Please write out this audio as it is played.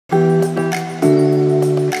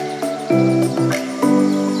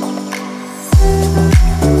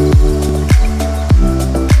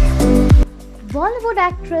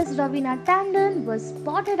Raveena Tandon was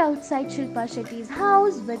spotted outside Shilpa Shetty's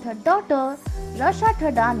house with her daughter Rasha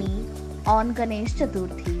Thadani on Ganesh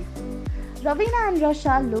Chaturthi. Raveena and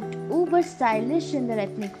Rasha looked uber stylish in their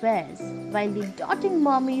ethnic wears. While the doting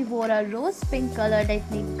mommy wore a rose pink colored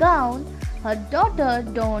ethnic gown, her daughter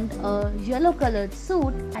donned a yellow colored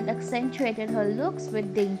suit and accentuated her looks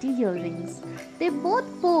with dainty earrings. They both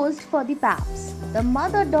posed for the paps. The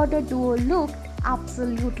mother-daughter duo looked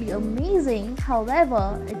absolutely amazing.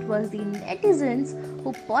 However, it was the netizens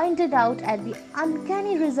who pointed out at the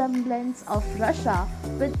uncanny resemblance of Rasha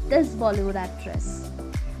with this Bollywood actress.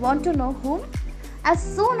 Want to know whom? As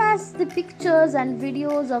soon as the pictures and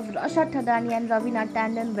videos of Rasha Thadani and Raveena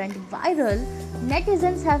Tandon went viral,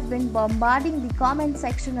 netizens have been bombarding the comment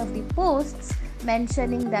section of the posts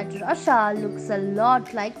mentioning that Rasha looks a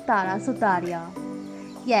lot like Tara Sutaria.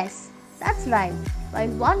 Yes, that's right. While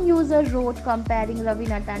one user wrote comparing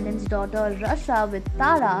Raveena Tandon's daughter Rasha with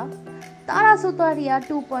Tara Sutaria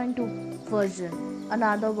 2.2 version.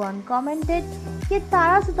 Another one commented, ये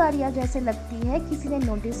तारा सुतारिया जैसे लगती है किसी ने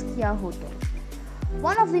notice किया हो तो.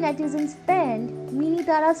 One of the netizens penned, mini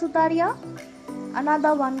Tara Sutaria.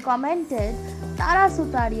 Another one commented, Tara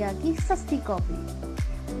Sutaria ki sasti copy.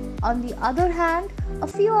 On the other hand, a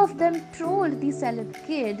few of them trolled the celeb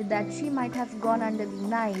kid that she might have gone under the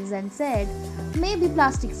knives and said, maybe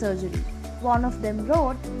plastic surgery. One of them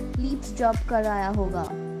wrote, Leap's job karaya hoga.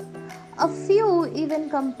 A few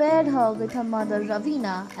even compared her with her mother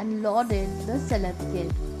Raveena and lauded the celeb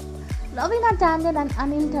kid. Raveena Tandon and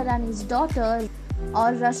Anil Thadani's daughter,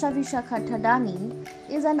 or Rasha Thadani,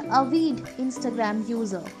 is an avid Instagram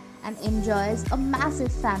user and enjoys a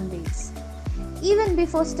massive fan base. Even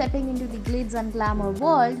before stepping into the glitz and glamour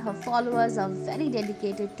world, her followers are very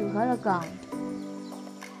dedicated to her account.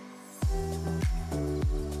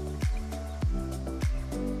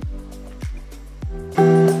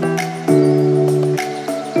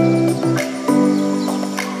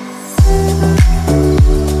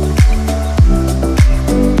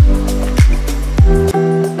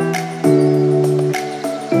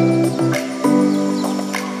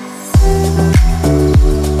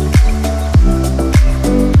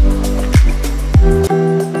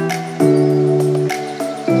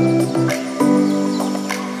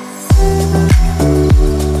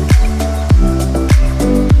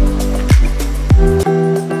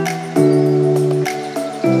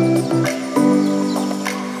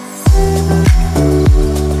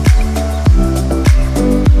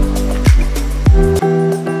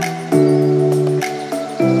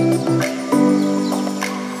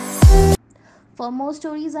 For more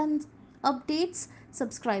stories and updates,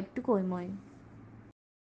 subscribe to Koimoi.